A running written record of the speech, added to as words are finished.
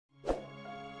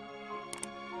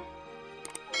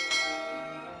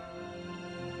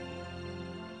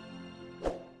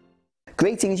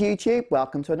Greetings YouTube,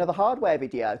 welcome to another hardware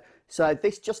video. So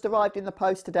this just arrived in the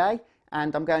post today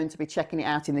and I'm going to be checking it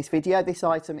out in this video. This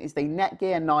item is the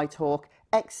Netgear Nighthawk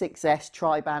X6S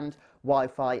tri-band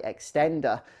Wi-Fi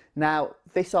extender. Now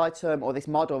this item, or this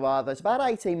model rather, is about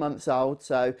 18 months old,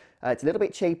 so it's a little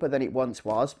bit cheaper than it once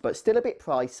was, but still a bit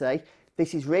pricey.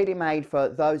 This is really made for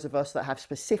those of us that have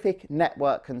specific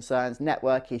network concerns,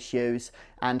 network issues,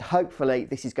 and hopefully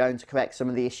this is going to correct some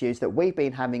of the issues that we've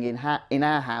been having in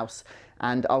our house.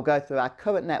 And I'll go through our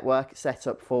current network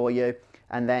setup for you,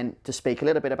 and then to speak a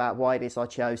little bit about why it is I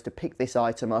chose to pick this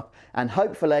item up. And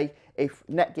hopefully, if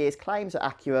Netgear's claims are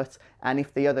accurate and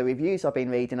if the other reviews I've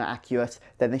been reading are accurate,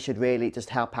 then this should really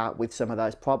just help out with some of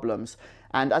those problems.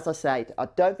 And as I said, I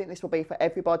don't think this will be for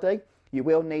everybody. You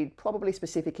will need probably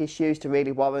specific issues to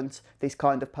really warrant this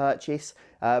kind of purchase.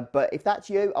 But if that's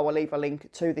you, I will leave a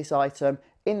link to this item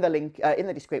in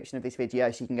the description of this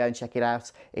video, so you can go and check it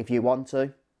out if you want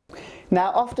to.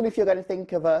 Now, often if you're going to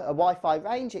think of a Wi-Fi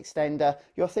range extender,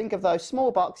 you'll think of those small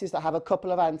boxes that have a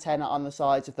couple of antennae on the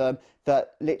sides of them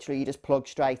that literally you just plug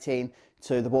straight in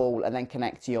to the wall and then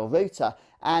connect to your router.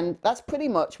 And that's pretty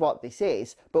much what this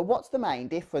is. But what's the main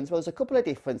difference? Well, there's a couple of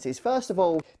differences. First of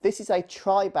all, this is a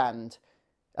tri-band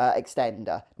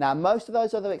extender. Now, most of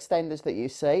those other extenders that you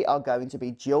see are going to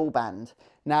be dual band.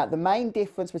 Now, the main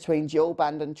difference between dual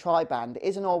band and tri-band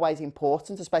isn't always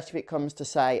important, especially if it comes to,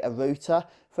 say, a router,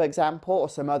 for example, or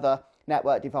some other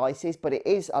network devices, but it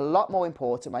is a lot more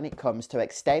important when it comes to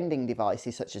extending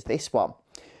devices such as this one.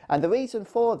 And the reason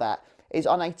for that is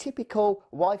on a typical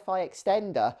Wi-Fi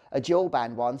extender, a dual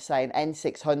band one, say an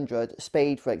N600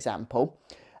 speed, for example,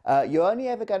 you're only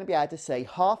ever going to be able to see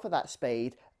half of that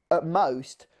speed at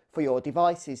most for your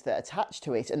devices that attach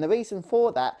to it. And the reason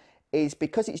for that is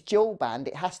because it's dual band,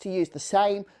 it has to use the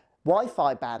same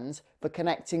Wi-Fi bands for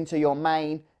connecting to your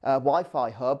main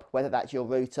Wi-Fi hub, whether that's your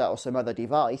router or some other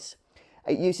device.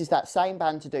 It uses that same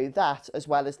band to do that, as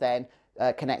well as then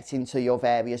connecting to your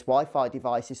various Wi-Fi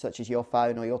devices such as your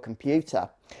phone or your computer,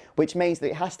 which means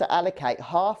that it has to allocate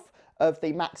half of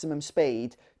the maximum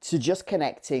speed to just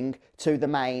connecting to the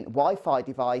main Wi-Fi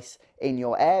device in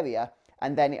your area,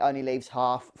 and then it only leaves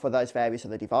half for those various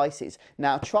other devices.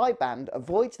 Now, tri-band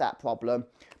avoids that problem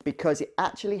because it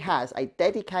actually has a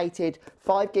dedicated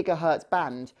 5 GHz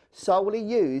band solely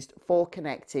used for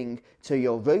connecting to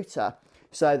your router,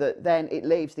 so that then it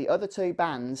leaves the other two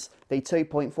bands, the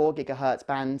 2.4 GHz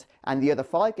band and the other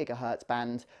 5 GHz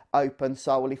band, open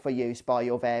solely for use by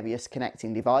your various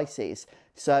connecting devices.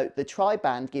 So the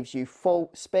tri-band gives you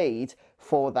full speed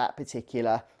for that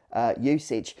particular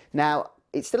usage. Now,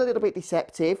 it's still a little bit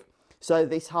deceptive. So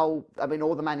this whole, I mean,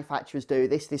 all the manufacturers do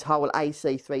this whole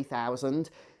AC3000,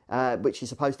 which is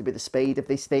supposed to be the speed of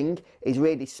this thing, is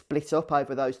really split up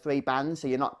over those three bands. So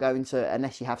you're not going to,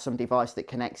 unless you have some device that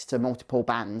connects to multiple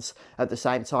bands at the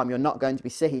same time, you're not going to be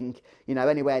seeing, you know,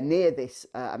 anywhere near this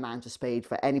amount of speed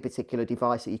for any particular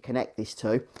device that you connect this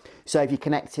to. So if you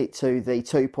connect it to the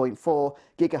 2.4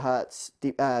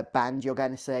 GHz band, you're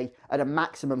going to see at a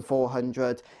maximum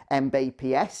 400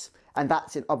 Mbps. And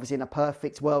that's obviously in a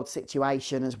perfect world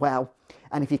situation as well.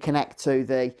 And if you connect to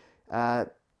the 5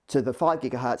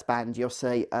 GHz band, you'll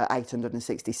see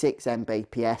 866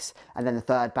 Mbps. And then the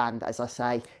third band, as I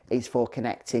say, is for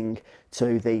connecting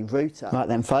to the router. Right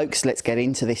then, folks, let's get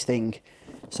into this thing.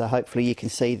 So hopefully you can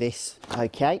see this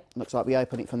okay. Looks like we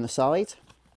open it from the side.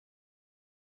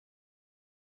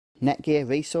 Netgear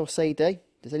Resource CD.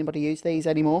 Does anybody use these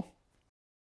anymore?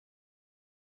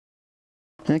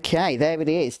 Okay, there it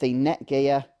is, the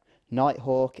Netgear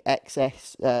Nighthawk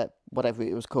XS, whatever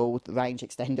it was called, the range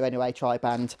extender anyway,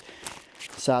 tri-band.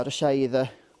 So I'll just show you the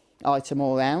item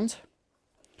all around.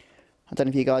 I don't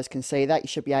know if you guys can see that, you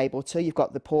should be able to. You've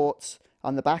got the ports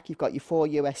on the back, you've got your four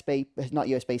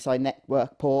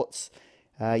network ports.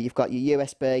 You've got your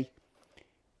USB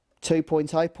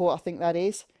 2.0 port, I think that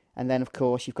is. And then of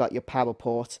course you've got your power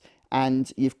port,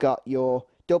 and you've got your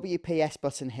WPS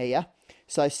button here.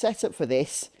 So setup for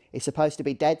this is supposed to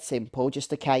be dead simple,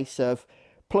 just a case of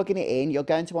plugging it in. You're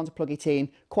going to want to plug it in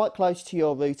quite close to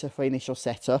your router for initial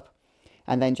setup,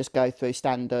 and then just go through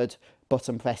standard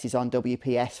button presses on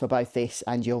WPS for both this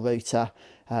and your router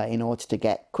in order to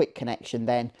get quick connection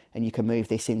then, and you can move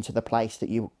this into the place that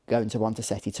you're going to want to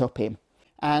set it up in.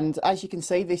 And as you can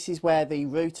see, this is where the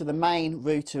router, the main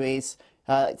router is.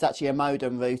 It's actually a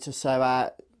modem router,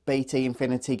 so BT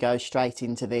Infinity goes straight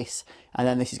into this, and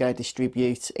then this is going to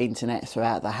distribute internet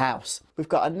throughout the house. We've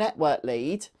got a network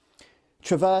lead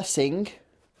traversing,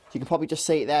 you can probably just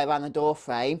see it there around the door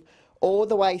frame, all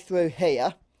the way through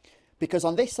here, because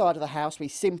on this side of the house we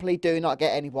simply do not get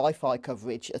any Wi-Fi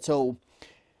coverage at all.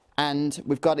 and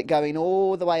we've got it going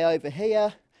all the way over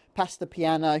here past the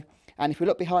piano. And if we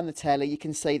look behind the telly, you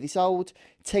can see this old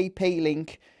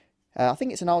TP-Link, I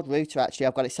think it's an old router actually,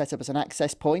 I've got it set up as an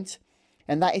access point,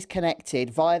 and that is connected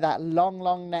via that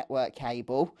long network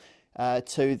cable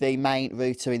to the main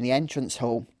router in the entrance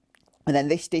hall. And then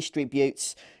this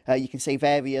distributes, you can see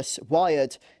various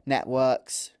wired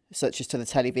networks such as to the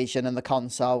television and the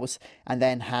consoles, and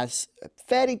then has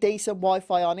fairly decent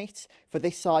Wi-Fi on it for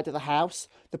this side of the house.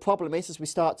 The problem is, as we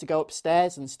start to go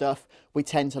upstairs and stuff, we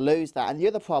tend to lose that. And the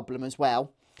other problem as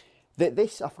well, that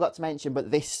this, I forgot to mention,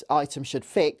 but this item should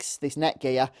fix, this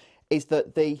Netgear, is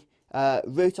that the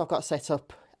router I've got set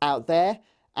up out there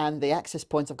and the access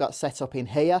points I've got set up in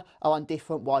here are on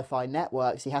different Wi-Fi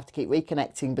networks. You have to keep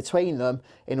reconnecting between them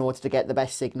in order to get the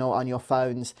best signal on your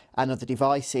phones and other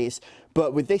devices.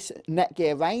 But with this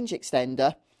Netgear range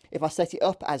extender, if I set it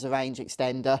up as a range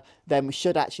extender, then we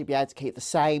should actually be able to keep the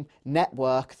same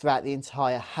network throughout the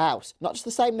entire house. Not just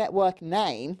the same network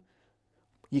name.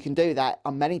 You can do that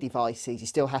on many devices, you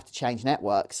still have to change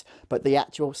networks, but the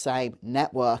actual same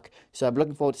network. So I'm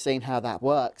looking forward to seeing how that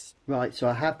works. Right, so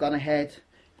I have gone ahead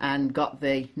and got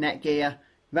the Netgear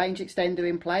range extender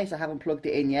in place. I haven't plugged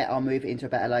it in yet. I'll move it into a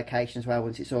better location as well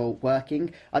once it's all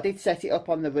working. I did set it up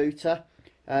on the router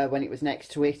when it was next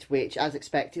to it, which, as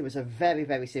expected, was a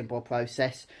very simple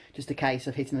process. Just a case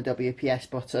of hitting the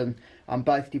WPS button on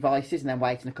both devices and then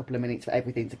waiting a couple of minutes for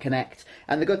everything to connect.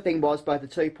 And the good thing was both the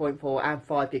 2.4 and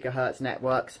 5 GHz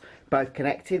networks both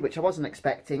connected, which I wasn't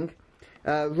expecting.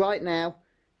 Right now,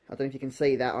 I don't know if you can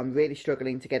see that, I'm really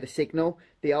struggling to get a signal.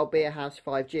 The old Beer House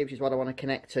 5G, which is what I want to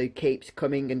connect to, keeps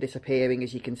coming and disappearing,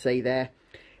 as you can see there.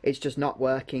 It's just not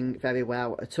working very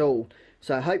well at all.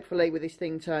 So hopefully with this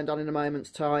thing turned on in a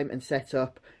moment's time and set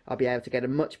up, I'll be able to get a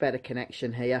much better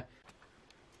connection here.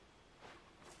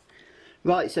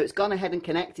 Right, so it's gone ahead and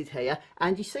connected here,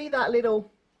 and you see that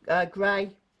little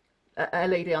grey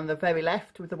LED on the very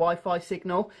left with the Wi-Fi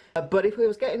signal. But if it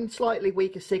was getting slightly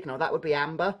weaker signal, that would be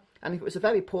amber. And if it was a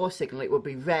very poor signal, it would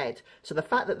be red. So the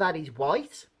fact that that is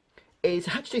white is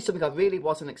actually something I really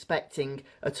wasn't expecting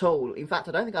at all. In fact,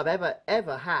 I don't think I've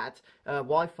ever had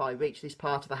Wi-Fi reach this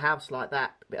part of the house like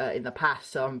that in the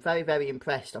past. So I'm very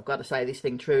impressed. I've got to say, this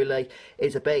thing truly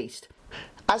is a beast.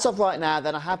 As of right now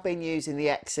then, I have been using the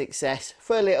X6S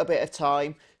for a little bit of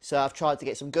time. So I've tried to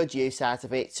get some good use out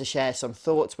of it to share some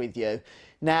thoughts with you.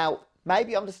 Now,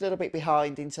 maybe I'm just a little bit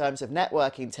behind in terms of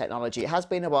networking technology. It has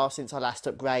been a while since I last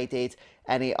upgraded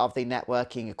any of the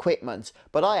networking equipment,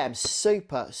 but I am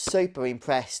super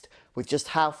impressed with just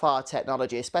how far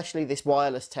technology, especially this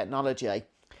wireless technology,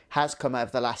 has come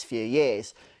over the last few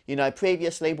years. You know,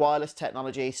 previously wireless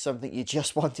technology is something you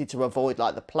just wanted to avoid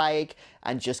like the plague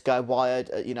and just go wired,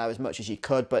 you know, as much as you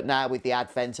could. But now with the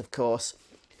advent, of course,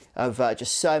 of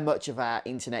just so much of our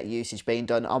internet usage being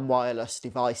done on wireless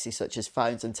devices such as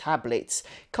phones and tablets,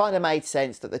 kind of made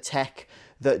sense that the tech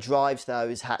that drives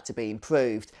those had to be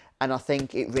improved, and I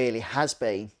think it really has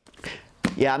been.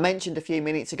 Yeah, I mentioned a few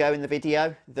minutes ago in the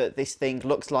video that this thing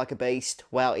looks like a beast.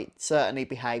 Well, it certainly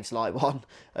behaves like one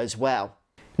as well.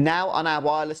 Now on our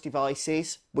wireless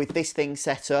devices, with this thing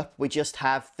set up, we just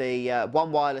have the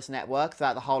one wireless network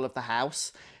throughout the whole of the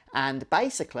house, and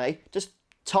basically just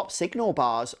top signal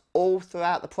bars all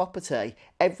throughout the property,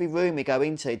 every room we go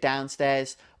into,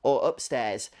 downstairs or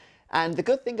upstairs. And the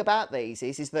good thing about these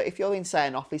is that if you're in, say,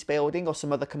 an office building or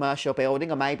some other commercial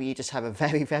building, or maybe you just have a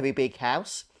very big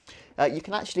house, you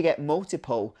can actually get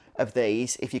multiple of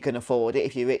these if you can afford it.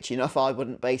 If you're rich enough, I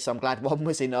wouldn't be, so I'm glad one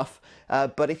was enough.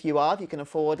 But if you are, if you can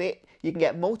afford it, you can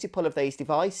get multiple of these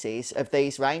devices, of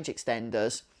these range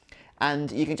extenders,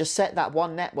 and you can just set that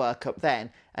one network up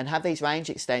then and have these range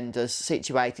extenders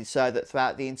situated so that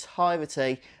throughout the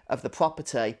entirety of the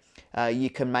property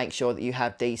you can make sure that you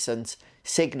have decent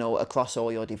signal across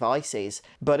all your devices.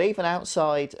 But even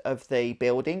outside of the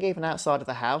building, even outside of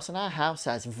the house, and our house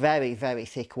has very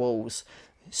thick walls,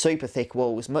 super thick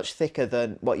walls, much thicker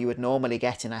than what you would normally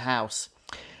get in a house.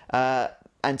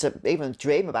 And to even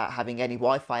dream about having any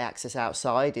Wi-Fi access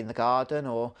outside in the garden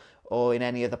or in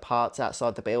any other parts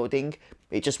outside the building,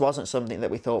 it just wasn't something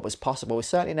that we thought was possible. We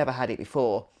certainly never had it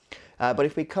before. But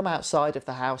if we come outside of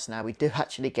the house now, we do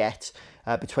actually get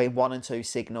between 1 and 2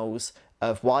 signals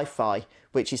of Wi-Fi,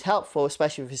 which is helpful,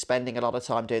 especially if you're spending a lot of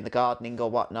time doing the gardening or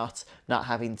whatnot, not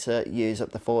having to use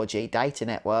up the 4G data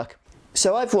network.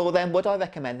 So overall then, would I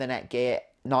recommend the Netgear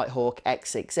Nighthawk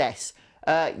X6S?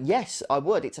 Yes, I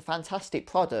would. It's a fantastic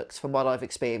product from what I've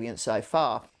experienced so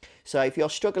far. So if you're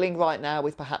struggling right now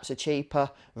with perhaps a cheaper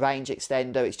range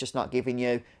extender, it's just not giving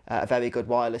you a very good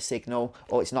wireless signal,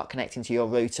 or it's not connecting to your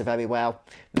router very well,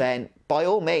 then by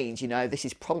all means, you know, this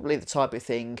is probably the type of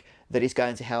thing that is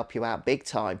going to help you out big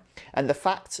time. And the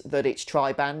fact that it's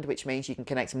tri-band, which means you can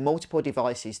connect multiple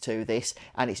devices to this,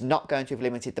 and it's not going to have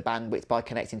limited the bandwidth by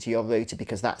connecting to your router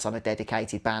because that's on a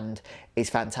dedicated band,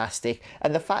 is fantastic.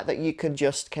 And the fact that you can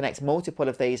just connect multiple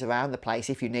of these around the place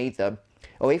if you need them,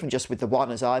 or even just with the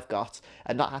one as I've got,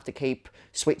 and not have to keep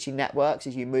switching networks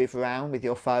as you move around with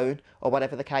your phone or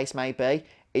whatever the case may be,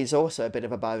 is also a bit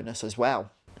of a bonus as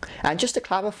well. And just to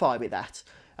clarify with that,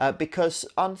 because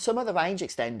on some of the range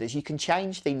extenders you can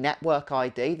change the network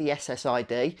ID, the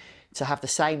SSID, to have the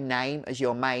same name as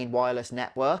your main wireless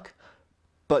network,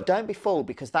 but don't be fooled,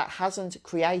 because that hasn't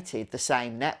created the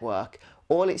same network.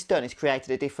 All it's done is created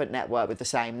a different network with the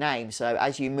same name. So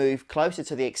as you move closer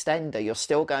to the extender, you're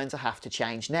still going to have to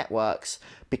change networks,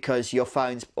 because your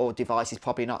phones or device is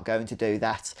probably not going to do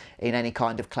that in any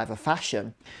kind of clever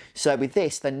fashion. So with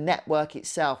this, the network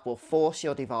itself will force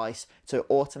your device to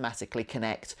automatically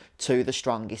connect to the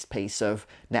strongest piece of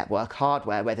network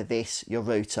hardware, whether this, your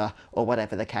router, or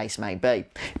whatever the case may be.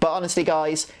 But honestly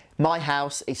guys, my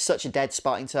house is such a dead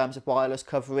spot in terms of wireless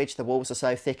coverage, the walls are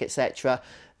so thick, etc.,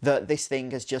 that this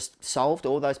thing has just solved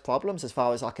all those problems as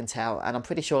far as I can tell. And I'm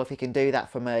pretty sure if it can do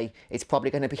that for me, it's probably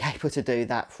going to be able to do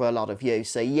that for a lot of you.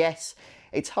 So yes,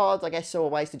 it's hard, I guess,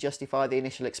 always to justify the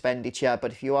initial expenditure,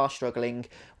 but if you are struggling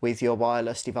with your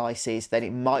wireless devices, then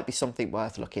it might be something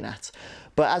worth looking at.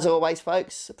 But as always,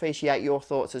 folks, appreciate your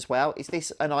thoughts as well. Is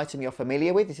this an item you're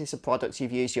familiar with? Is this a product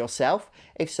you've used yourself?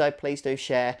 If so, please do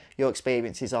share your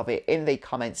experiences of it in the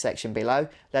comments section below.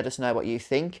 Let us know what you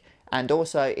think. And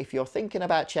also, if you're thinking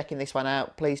about checking this one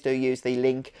out, please do use the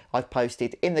link I've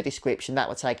posted in the description. That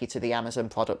will take you to the Amazon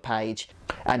product page.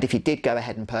 And if you did go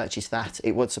ahead and purchase that,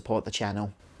 it would support the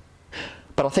channel.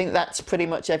 But I think that's pretty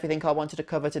much everything I wanted to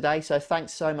cover today. So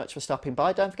thanks so much for stopping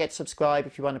by. Don't forget to subscribe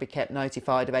if you want to be kept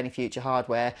notified of any future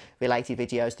hardware related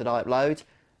videos that I upload.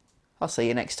 I'll see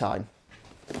you next time.